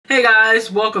Hey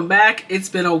guys, welcome back. It's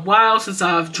been a while since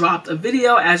I've dropped a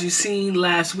video. As you seen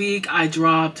last week, I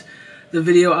dropped the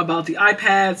video about the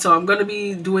iPad, so I'm going to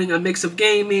be doing a mix of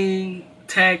gaming,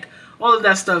 tech, all of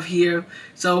that stuff here.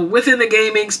 So within the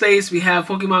gaming space, we have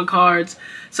Pokemon cards.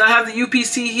 So I have the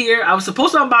UPC here. I was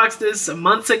supposed to unbox this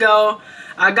months ago.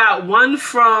 I got one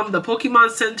from the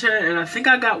Pokemon Center, and I think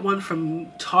I got one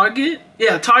from Target.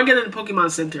 Yeah, Target and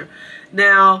Pokemon Center.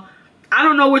 Now, I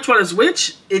don't know which one is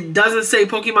which. It doesn't say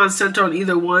Pokemon Center on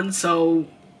either one, so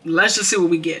let's just see what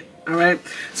we get. Alright,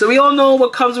 so we all know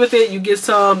what comes with it. You get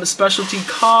some specialty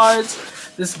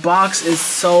cards. This box is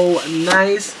so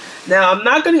nice. Now, I'm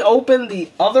not going to open the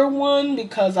other one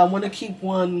because I want to keep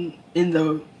one in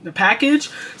the package.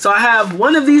 So I have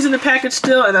one of these in the package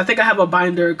still, and I think I have a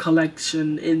binder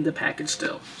collection in the package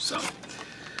still. So,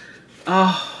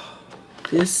 oh,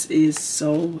 this is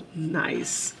so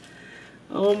nice.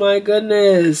 Oh my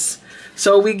goodness.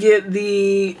 So we get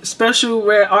the special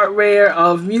rare art rare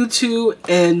of Mewtwo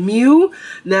and Mew.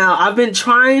 Now, I've been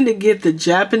trying to get the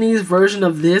Japanese version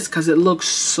of this because it looks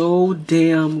so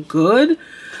damn good.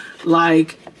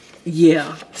 Like,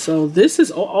 yeah. So this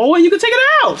is, oh, you can take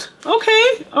it out.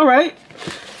 Okay, all right.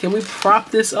 Can we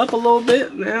prop this up a little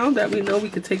bit now that we know we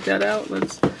can take that out?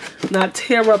 Let's not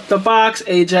tear up the box.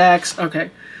 Ajax.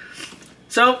 Okay.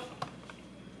 So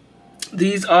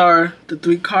these are the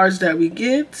 3 cards that we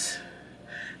get.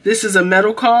 This is a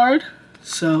metal card,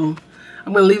 so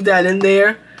I'm going to leave that in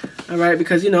there, alright,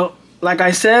 because, you know, like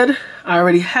I said, I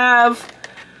already have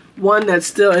one that's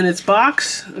still in its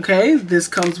box, okay? This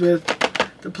comes with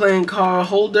the playing card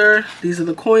holder. These are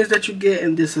the coins that you get,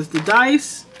 and this is the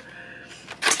dice.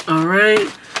 Alright,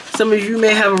 some of you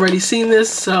may have already seen this,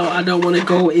 so I don't want to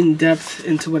go in depth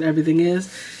into what everything is.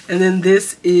 And then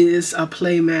this is a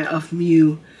playmat of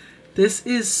Mew. This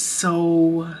is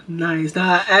so nice.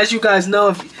 Now, as you guys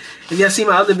know, if you have seen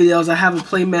my other videos, I have a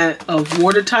playmat of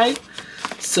water type.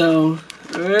 So,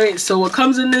 alright. So what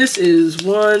comes in this is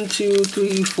 1, 2,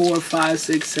 3, 4, 5,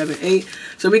 6, 7, 8.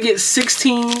 So we get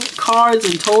 16 cards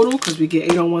in total because we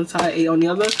get 8 on one side, 8 on the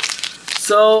other.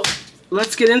 So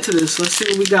let's get into this. Let's see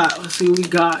what we got. Let's see what we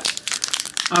got.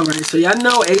 Alright. So y'all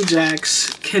know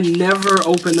Ajax can never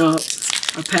open up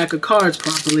a pack of cards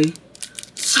properly.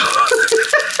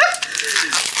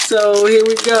 So here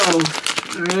we go.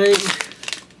 Alright.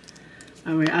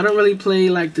 Alright, I don't really play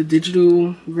like the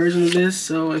digital version of this,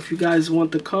 so if you guys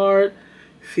want the card,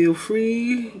 feel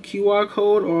free, QR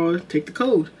code or take the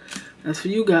code. That's for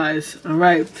you guys.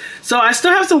 Alright. So I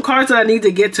still have some cards that I need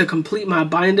to get to complete my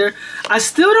binder. I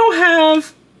still don't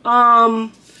have a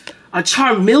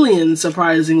Charmeleon,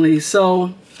 surprisingly.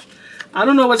 So I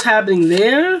don't know what's happening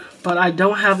there, but I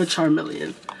don't have a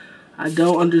Charmeleon. I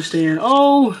don't understand.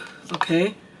 Oh,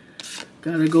 okay.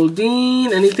 Got a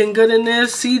Goldeen. Anything good in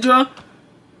this? Seadra?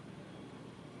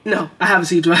 No, I have a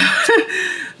Seadra.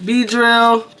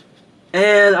 Beedrill.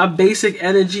 And a basic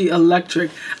energy electric.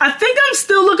 I think I'm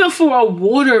still looking for a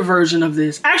water version of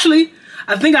this. Actually,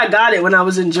 I think I got it when I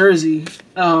was in Jersey.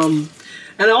 And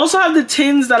I also have the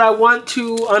tins that I want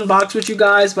to unbox with you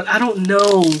guys, but I don't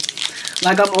know.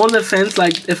 Like, I'm on the fence,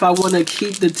 like, if I want to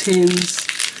keep the tins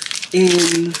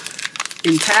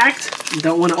intact.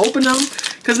 Don't want to open them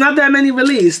because not that many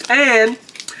released. And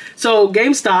so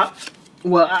GameStop,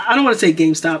 well, I don't want to say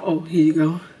GameStop. Oh, here you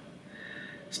go.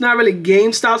 It's not really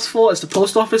GameStop's fault. It's the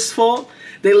post office's fault.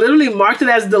 They literally marked it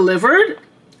as delivered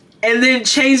and then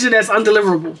changed it as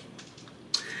undeliverable.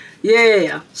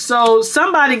 Yeah. So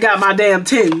somebody got my damn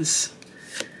tins.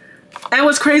 And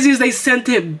what's crazy is they sent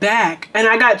it back. And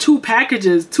I got 2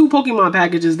 packages, 2 Pokemon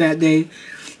packages that day.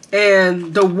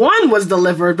 And the one was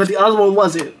delivered, but the other one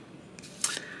wasn't.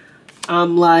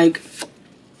 I'm like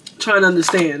trying to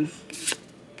understand.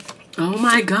 Oh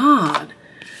my god.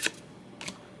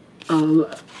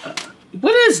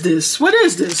 What is this? What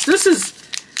is this? This is...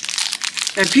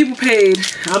 And people paid,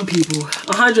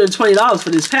 $120 for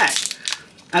this pack.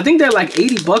 I think they're like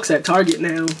 80 bucks at Target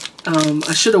now.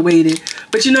 I should have waited.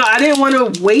 But you know, I didn't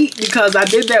want to wait because I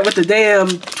did that with the damn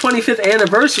 25th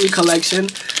anniversary collection.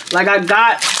 Like, I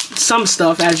got some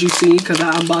stuff, as you see, because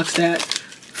I unboxed that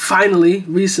finally,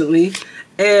 recently.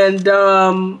 And,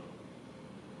 there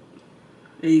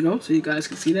you go, so you guys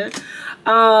can see that.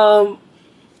 I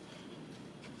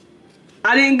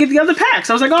didn't get the other packs.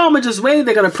 I was like, oh, I'm going to just wait.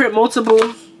 They're going to print multiple.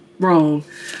 Wrong.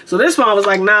 So this one, I was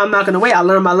like, nah, I'm not going to wait. I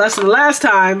learned my lesson the last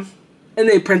time, and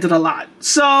they printed a lot.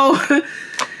 So,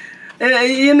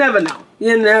 you never know.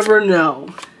 You never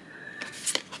know.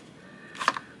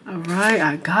 Alright,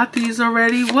 I got these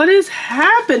already. What is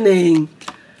happening?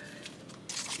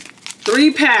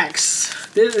 3 packs.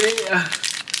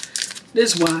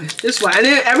 This why. And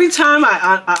then every time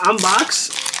I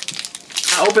unbox,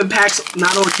 I open packs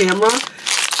not on camera,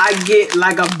 I get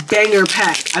like a banger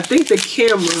pack. I think the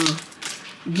camera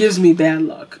gives me bad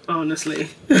luck, honestly.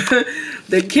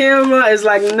 The camera is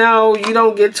like, no, you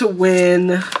don't get to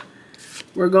win.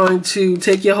 We're going to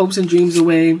take your hopes and dreams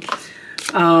away. Do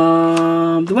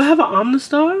I have an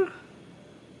Omnistar?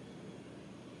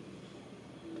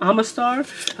 Amistar?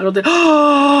 I don't think.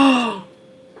 Oh!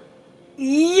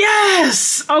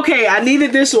 Yes! Okay, I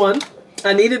needed this one.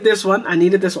 Sorry,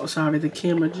 the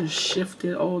camera just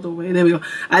shifted all the way. There we go.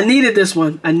 I needed this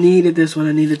one.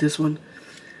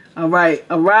 Alright.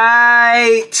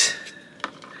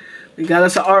 We got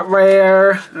us an art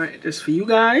rare. Alright, this for you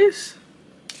guys.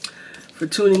 For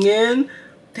tuning in.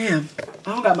 Damn,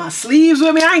 I don't got my sleeves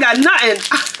with me. I ain't got nothing.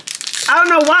 I don't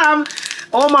know why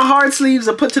all my hard sleeves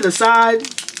are put to the side.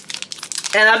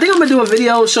 And I think I'm gonna do a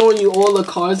video showing you all the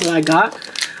cards that I got.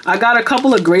 I got a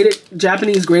couple of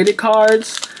Japanese graded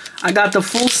cards. I got the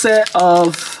full set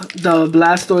of the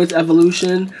Blastoise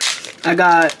Evolution. I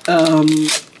got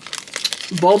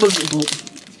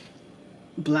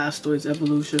Blastoise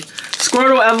Evolution,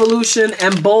 Squirtle Evolution,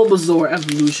 and Bulbasaur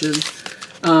Evolution.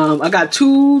 I got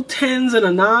 2 10s and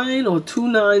a 9, or 2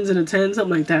 9s and a 10,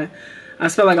 something like that. I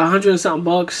spent like 100 and something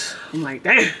bucks. I'm like,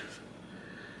 damn.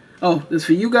 Oh, this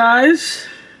for you guys.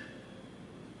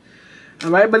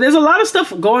 Alright, but there's a lot of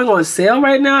stuff going on sale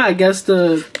right now. I guess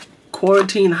the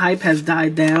quarantine hype has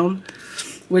died down,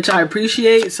 which I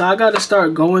appreciate. So I got to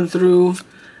start going through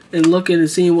and looking and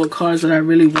seeing what cards that I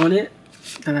really wanted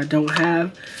that I don't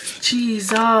have.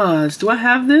 Jesus. Do I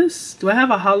have this? Do I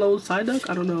have a hollow Psyduck?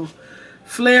 I don't know.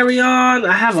 Flareon.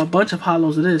 I have a bunch of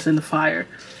hollows of this in the fire.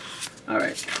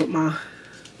 Alright,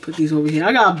 put these over here.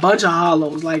 I got a bunch of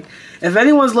hollows. Like, if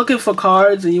anyone's looking for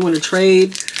cards and you want to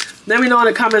trade, let me know in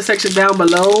the comment section down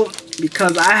below,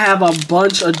 because I have a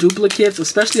bunch of duplicates,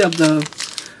 especially of the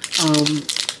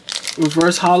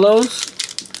reverse hollows.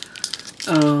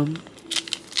 And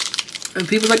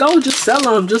people's like, oh, just sell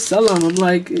them. I'm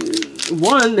like,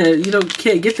 one, that you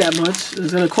can't get that much.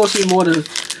 It's gonna cost me more to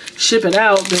ship it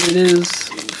out than it is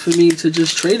for me to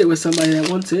just trade it with somebody that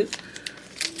wants it.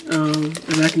 And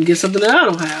I can get something that I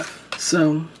don't have.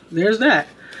 So there's that.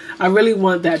 I really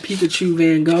want that Pikachu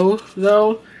Van Gogh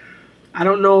though. I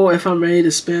don't know if I'm ready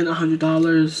to spend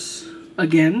 $100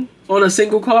 again on a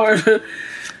single card.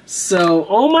 So,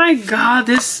 oh my god,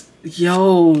 this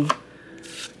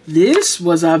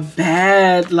was a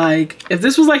bad, like, if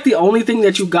this was like the only thing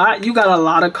that you got a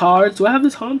lot of cards. Do I have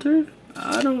this Haunter?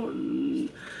 I don't.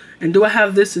 And do I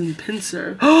have this in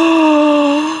Pinsir?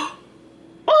 Oh,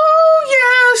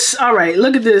 yes! Alright,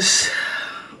 look at this.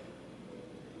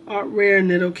 Art Rare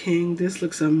Nidoking. This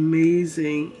looks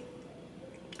amazing.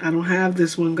 I don't have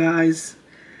this one, guys.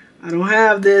 I don't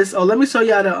have this. Oh, let me show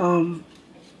y'all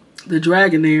the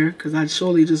Dragonair, because I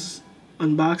surely just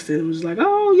unboxed it and was like,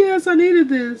 oh yes, I needed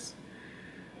this.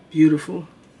 Beautiful.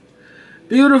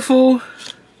 Beautiful.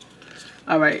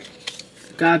 Alright.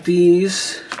 Got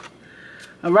these.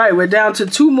 Alright, we're down to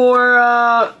 2 more.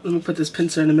 Let me put this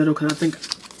Pinsir in the middle, because I think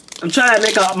I'm trying to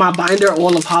make my binder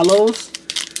all of hollows,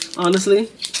 honestly.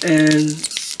 And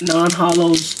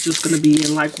non-hollows just gonna be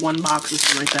in like 1 box or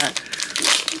something like that.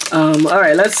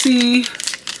 Alright, let's see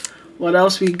what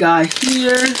else we got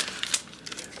here.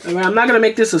 Alright, I'm not gonna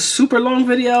make this a super long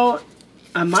video.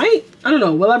 I might. I don't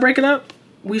know. Will I break it up?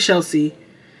 We shall see.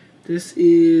 This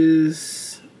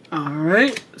is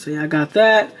alright. So yeah, I got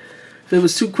that. If it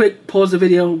was too quick, pause the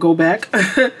video, go back.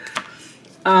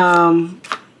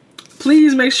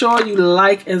 Please make sure you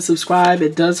like and subscribe.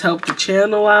 It does help the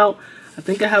channel out. I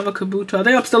think I have a Kabuto. I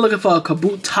think I'm still looking for a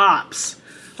Kabutops,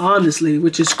 honestly,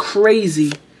 which is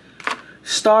crazy.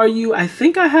 Staryu. I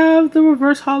think I have the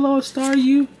reverse hollow of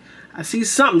Staryu. I see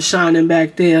something shining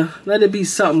back there. Let it be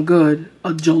something good.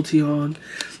 A Jolteon.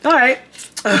 Alright.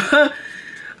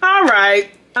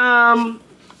 Alright. I'm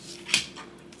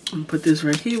gonna put this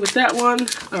right here with that one.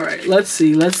 Alright, let's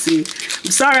see. I'm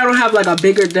sorry I don't have like a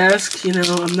bigger desk. You know,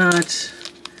 I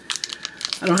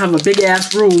don't have a big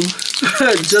ass room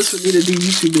just for me to do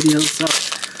YouTube videos. So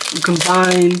I'm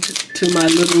confined to my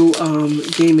little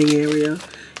gaming area.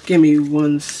 Give me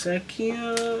 1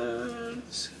 second.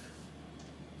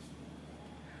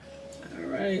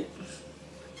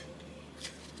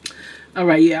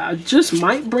 Alright, yeah, I just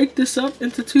might break this up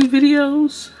into 2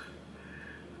 videos.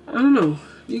 I don't know.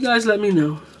 You guys let me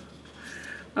know.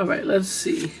 Alright, let's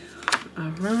see.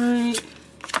 Alright.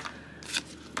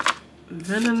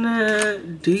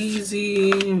 Venonat,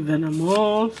 Daisy,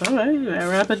 Venomoth. Alright,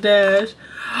 Rapidash.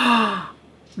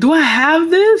 Do I have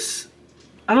this?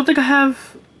 I don't think I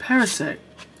have Parasect.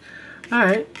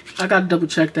 Alright. I gotta double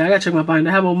check that. I gotta check my binder.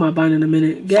 I have all my binder in a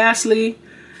minute. Ghastly,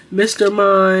 Mr.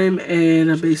 Mime,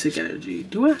 and a basic energy.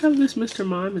 Do I have this Mr.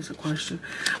 Mime? Is a question.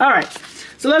 Alright,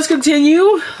 so let's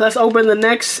continue. Let's open the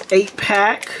next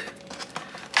 8-pack.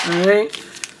 Alright.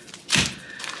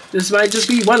 This might just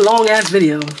be one long ass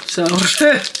video. So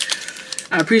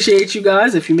I appreciate you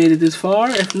guys if you made it this far.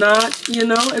 If not, you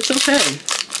know, it's okay.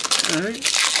 Alright.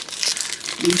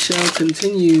 We shall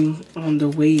continue on the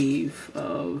wave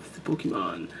of the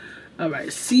Pokemon.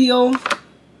 Alright, Seal,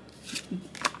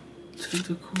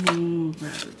 Tentacle,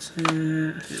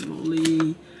 Rattata,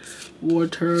 Hitmonlee, War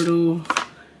Turtle,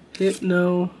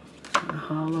 Hypno,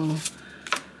 Hollow,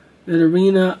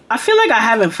 Arena. I feel like I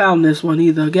haven't found this one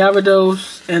either.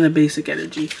 Gyarados and a basic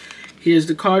energy. Here's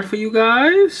the card for you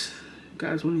guys. You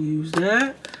guys want to use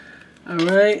that?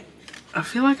 Alright. I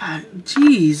feel like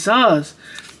Jesus.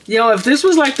 Yo, if this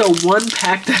was like the one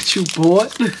pack that you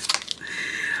bought.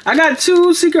 I got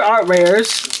 2 secret art rares.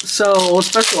 Or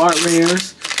special art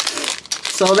rares.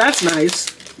 So that's nice.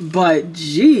 But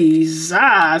Jesus.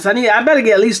 I better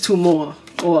get at least 2 more.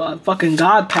 Or a fucking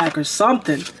god pack or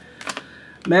something.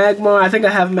 Magmar, I think I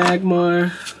have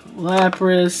Magmar,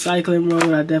 Lapras, Cycling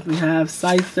Road, I definitely have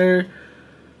Scyther.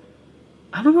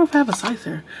 I don't know if I have a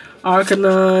Scyther.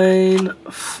 Arcanine.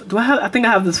 I think I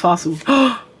have this fossil.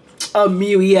 A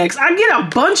Mew EX. I get a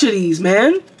bunch of these,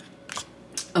 man.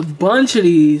 A bunch of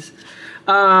these.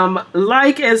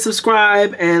 Like and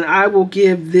subscribe, and I will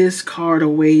give this card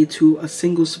away to a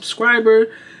single subscriber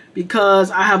because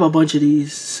I have a bunch of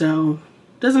these, so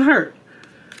it doesn't hurt.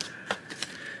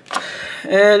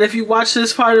 And if you watch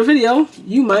this part of the video,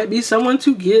 you might be someone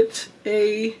to get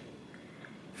a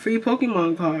free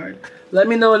Pokemon card. Let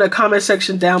me know in the comment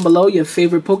section down below your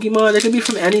favorite Pokemon. It can be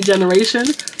from any generation.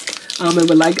 I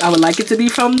would like it to be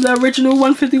from the original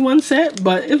 151 set,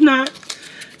 but if not,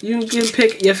 you can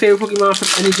pick your favorite Pokemon from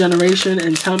any generation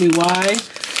and tell me why.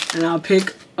 And I'll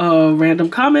pick a random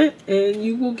comment and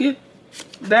you will get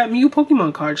that Mew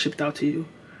Pokemon card shipped out to you.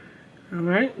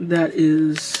 Alright, that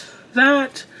is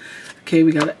that. Okay,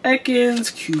 we got an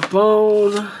Ekans,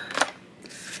 Cubone.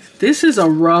 This is a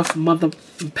rough mother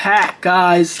pack,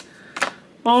 guys.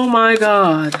 Oh my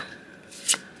god.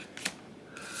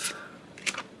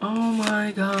 Oh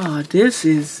my god. This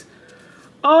is...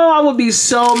 Oh, I would be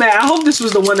so mad. I hope this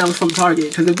was the one that was from Target.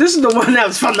 Because if this is the one that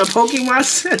was from the Pokemon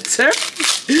Center...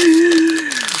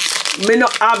 Mino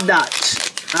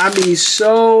Abdat. I'd be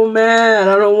so mad.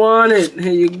 I don't want it.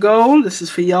 Here you go. This is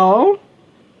for y'all.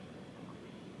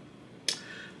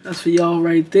 That's for y'all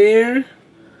right there.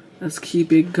 Let's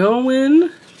keep it going.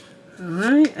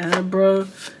 Alright, Abra,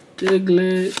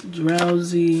 Diglett,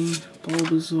 Drowsy,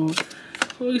 Bulbasaur,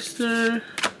 Cloyster.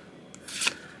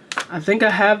 I think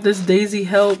I have this Daisy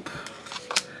Help.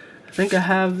 I think I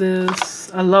have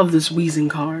this. I love this Weezing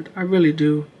card. I really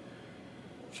do.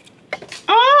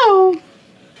 Oh!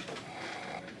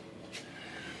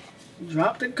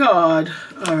 Drop the card.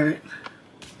 Alright.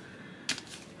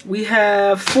 We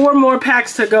have 4 more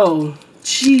packs to go.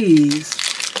 Jeez.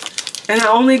 And I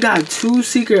only got 2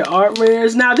 secret art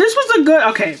rares. Now, this was a good...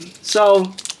 Okay,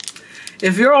 so...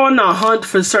 If you're on the hunt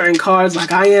for certain cards,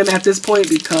 like I am at this point,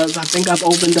 because I think I've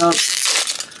opened up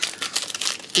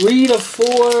 3 to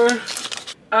 4...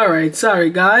 Alright,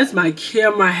 sorry guys. My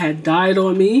camera had died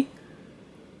on me.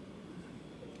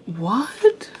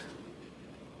 What?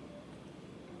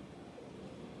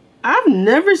 I've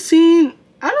never seen...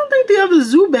 I don't think the other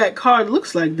Zubat card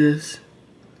looks like this.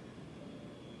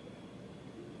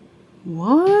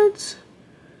 What?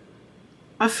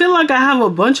 I feel like I have a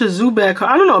bunch of Zubat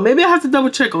cards. I don't know. Maybe I have to double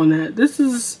check on that. This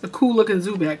is a cool looking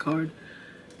Zubat card.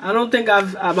 I don't think my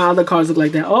other cards look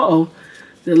like that. Uh-oh.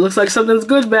 It looks like something's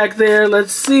good back there.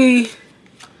 Let's see.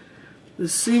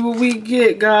 Let's see what we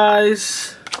get,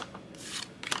 guys.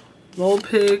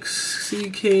 Vulpix,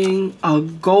 Seaking, a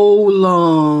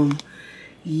Golem.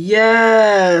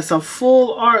 Yes, a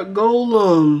full art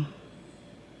Golem.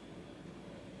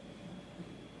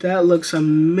 That looks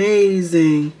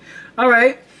amazing.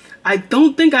 Alright, I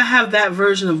don't think I have that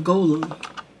version of Golem.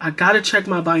 I gotta check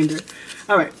my binder.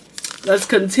 Alright, let's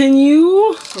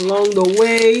continue along the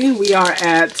way. We are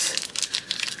at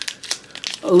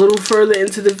a little further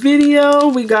into the video.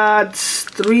 We got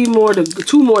 2 more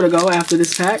to go after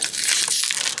this pack.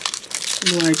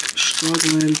 I'm like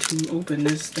struggling to open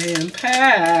this damn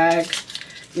pack.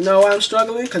 You know why I'm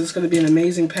struggling? Because it's going to be an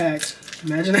amazing pack.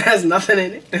 Imagine it has nothing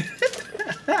in it.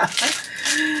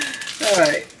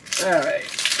 Alright.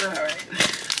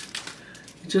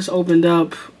 Just opened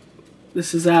up.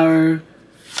 This is our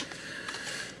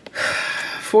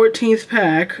 14th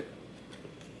pack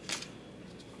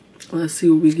Let's see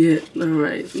what we get. All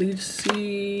right, Leech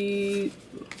Seed.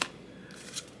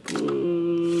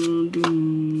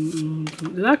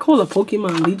 Did I call a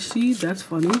Pokemon Leech Seed? That's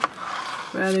funny.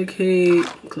 Eradicate,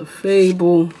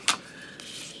 Clefable.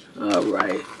 All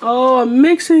right. Oh, I'm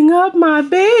mixing up my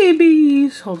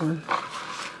babies. Hold on.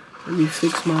 Let me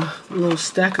fix my little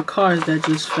stack of cards that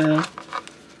just fell.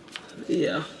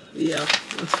 Yeah.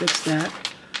 Let's fix that.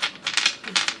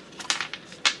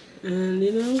 And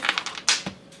you know,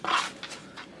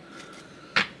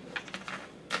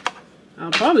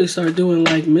 I'll probably start doing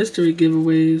like mystery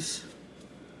giveaways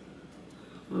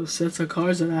of sets of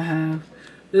cards that I have.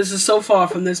 This is so far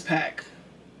from this pack.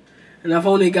 And I've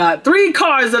only got 3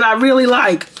 cards that I really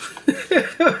like.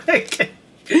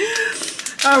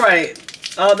 Alright.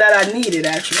 Oh, that I needed,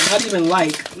 actually. Not even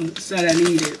like. That I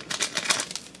needed.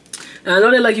 And I know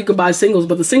that like you could buy singles,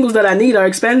 but the singles that I need are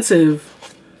expensive.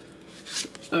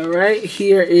 Alright.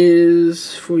 Here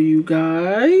is for you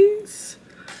guys.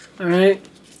 Alright.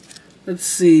 Let's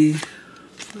see.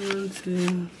 1,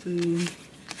 2, 3.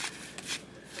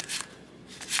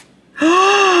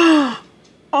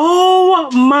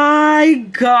 Oh my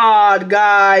God,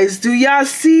 guys. Do y'all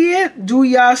see it? Do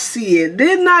y'all see it?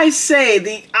 Didn't I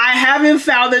say I haven't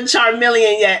found a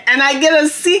Charmeleon yet and I get a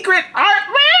secret art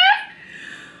rare?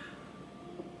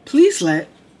 Please let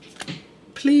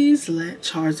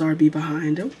Charizard be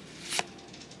behind him.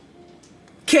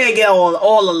 Can't get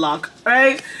all the luck,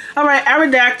 right? All right,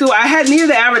 Aerodactyl. I had needed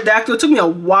the Aerodactyl. It took me a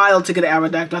while to get an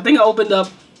Aerodactyl. I think I opened up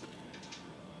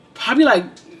probably like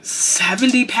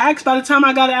 70 packs by the time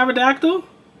I got an Aerodactyl.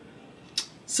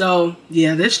 So,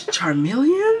 yeah, this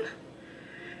Charmeleon.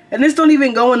 And this don't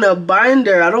even go in a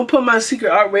binder. I don't put my secret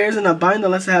art rares in a binder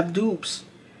unless I have dupes.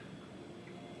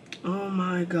 Oh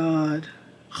my God.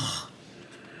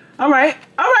 Alright,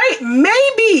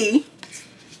 maybe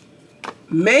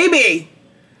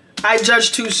I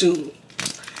judged too soon.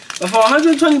 But for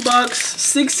 120 bucks,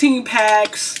 16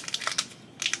 packs,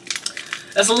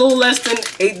 that's a little less than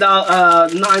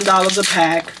 $9 a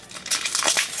pack.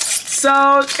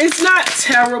 So it's not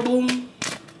terrible.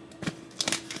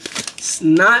 It's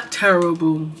not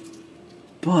terrible,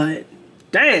 but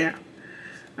damn.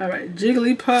 All right,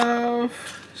 Jigglypuff,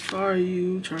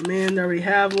 Staryu, Charmander. I already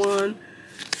have one.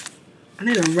 I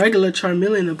need a regular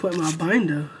Charmeleon to put in my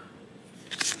binder.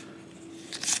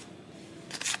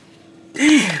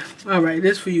 Damn. All right,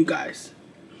 this for you guys.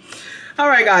 All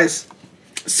right, guys.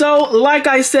 So, like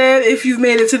I said, if you've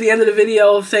made it to the end of the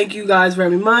video, thank you guys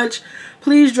very much.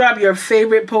 Please drop your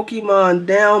favorite Pokemon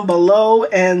down below,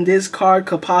 and this card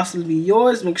could possibly be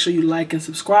yours. Make sure you like and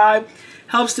subscribe.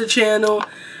 Helps the channel.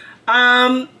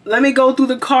 Let me go through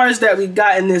the cards that we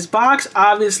got in this box.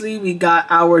 Obviously, we got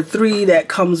our 3 that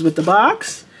comes with the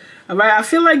box. Alright, I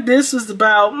feel like this is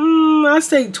about, I'd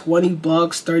say 20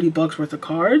 bucks, 30 bucks worth of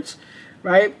cards.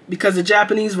 Right? Because the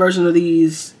Japanese version of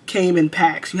these came in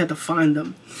packs. You had to find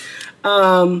them.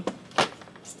 So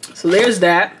there's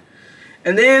that.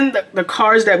 And then the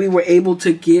cards that we were able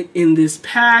to get in this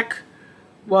pack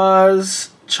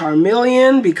was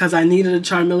Charmeleon, because I needed a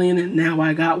Charmeleon and now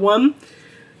I got one.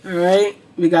 Alright.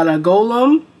 We got a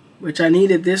Golem, which I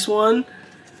needed this one.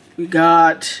 We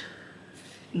got...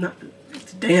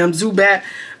 damn, Zubat.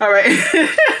 Alright.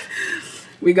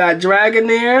 We got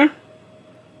Dragonair.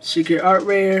 Secret art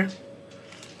rare,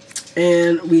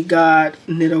 and we got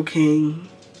Nidoking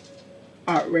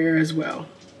art rare as well.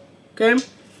 Okay,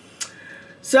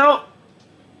 so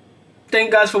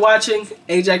thank you guys for watching.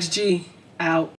 AjaxxG out.